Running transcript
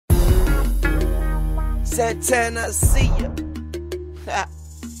Santana, see ya.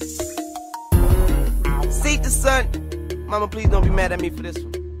 See the sun. Mama, please don't be mad at me for this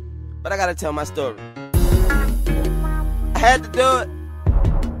one, but I gotta tell my story. I had to do it.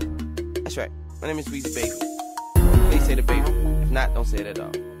 That's right. My name is Weezy Baby. Please say the baby. If not, don't say it at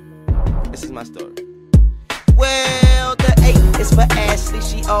all. This is my story. Well, the A is for Ashley.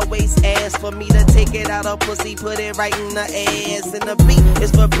 She always asks for me to take it out her pussy, put it right in her ass. And the B is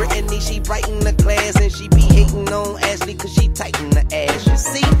for Brittany. She brighten the class, and she be hating on Ashley cause she tighten the ass. You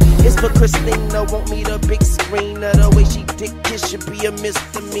see, it's for Christina. Want me the big screener. The way she dick kiss should be a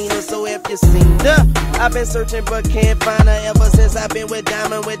misdemeanor. So if you seen her, I've been searching but can't find her ever since I've been with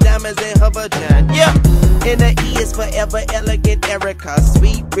diamonds in her vagina. Yeah. And the E is forever elegant Erica.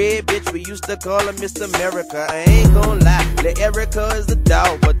 Sweet red bitch, we used to call her Miss America. I ain't gon' lie, the Erica is the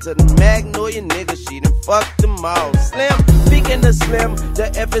dog, but to the Magnolia nigga, she done fucked them all. Slim, speaking of slim,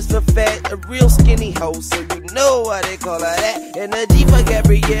 the F is for fat, a real skinny hoe, so you know why they call her that. And the G for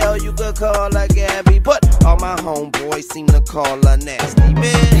Gabrielle, you could call her Gabby, but all my homeboys seem to call her nasty,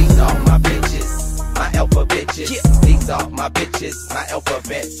 man. These are my bitches, my alpha bitches. Yeah. These are my bitches, my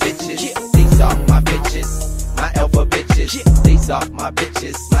alphabet bitches. Yeah. These are my bitches, my alpha bitches. Yeah. These are my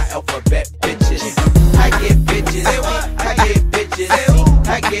bitches, my alphabet bitches. Yeah. I get bitches, Say what? I get bitches,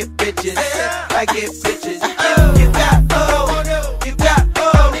 I get bitches, I get bitches. You got you got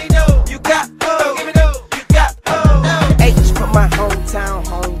you got you got H for my hometown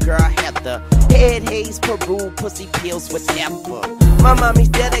homegirl Heather. Head haze, Peru, pussy pills with apple. My mommy's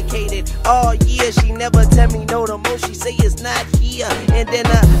dedicated all year. She never tell me no, the most she say is not here. And then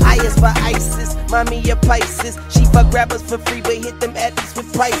I is for ISIS, mommy a Pisces. She fuck rappers for free, but hit them athletes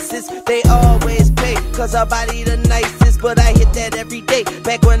with prices. They always pay, cause her body the nicest. But I hit that every day,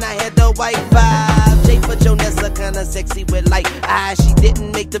 back when I had the white vibe. J for Jonessa, kinda sexy with light eyes. She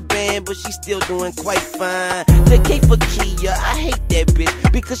didn't make the band, but she's still doing quite fine. The K for Kia, I hate that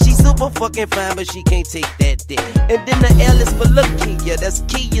bitch, because she's super fucking fine, but she can't take that dick. And then the L is for Lakia, that's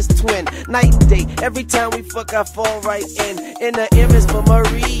Kia's twin. Night and day, every time we fuck I fall right in. And the M is for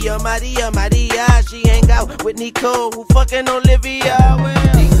Maria, Maria. She hang out with Nicole, who fucking Olivia.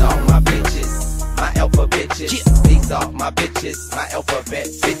 Well, these are my bitches, my alpha bitches. Yeah. These are my bitches, my alphabet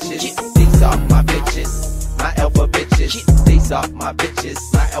bitches. Yeah. These are my bitches, my alpha bitches. Yeah. These are my bitches,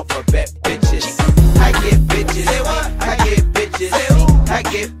 my alphabet bitches. Yeah. I get bitches, I get bitches, I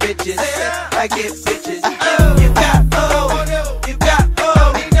get bitches, I get bitches. You got you got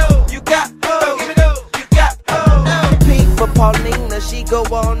you got you got P for Paulina, she go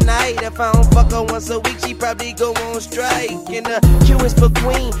all night. If I don't fuck her once a week, she probably go on strike. And the Q is for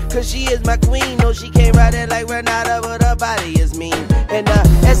Queen, cause she is my queen. No, she can't ride it like Renata, but her body is mean. And the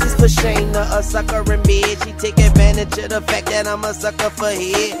S is for Shayna, a sucker in bed. She take advantage of the fact that I'm a sucker for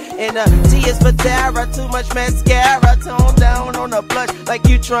head. And the T is for Tara, too much mascara. Tone down on the blush like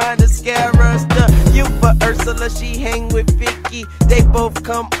you trying to scare us. The U for Ursula, she hang with Vicky. They both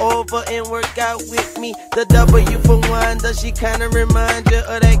come over and work out with me. The W for Wanda, she kinda remind you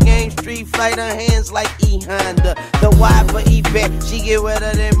of that game Street Fighter, hands like E Honda. The Y for Yvette, she get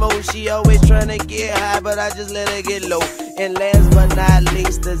wetter than most. She always tryna get high, but I just let her get low. And last but not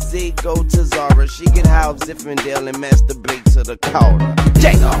least, the Z go to Zara. She get high off Ziffendale and masturbate to the Calder.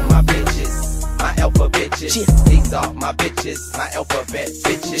 These are my bitches, my alpha bitches. Yeah. These are my bitches, my alphabet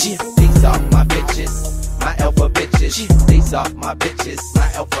bitches. Yeah. These are my bitches, my alpha bitches. Yeah. These are my bitches,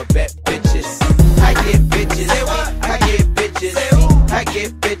 my alphabet bitches. I get bitches, I get bitches, I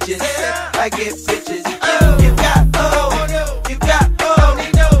get bitches, I get bitches.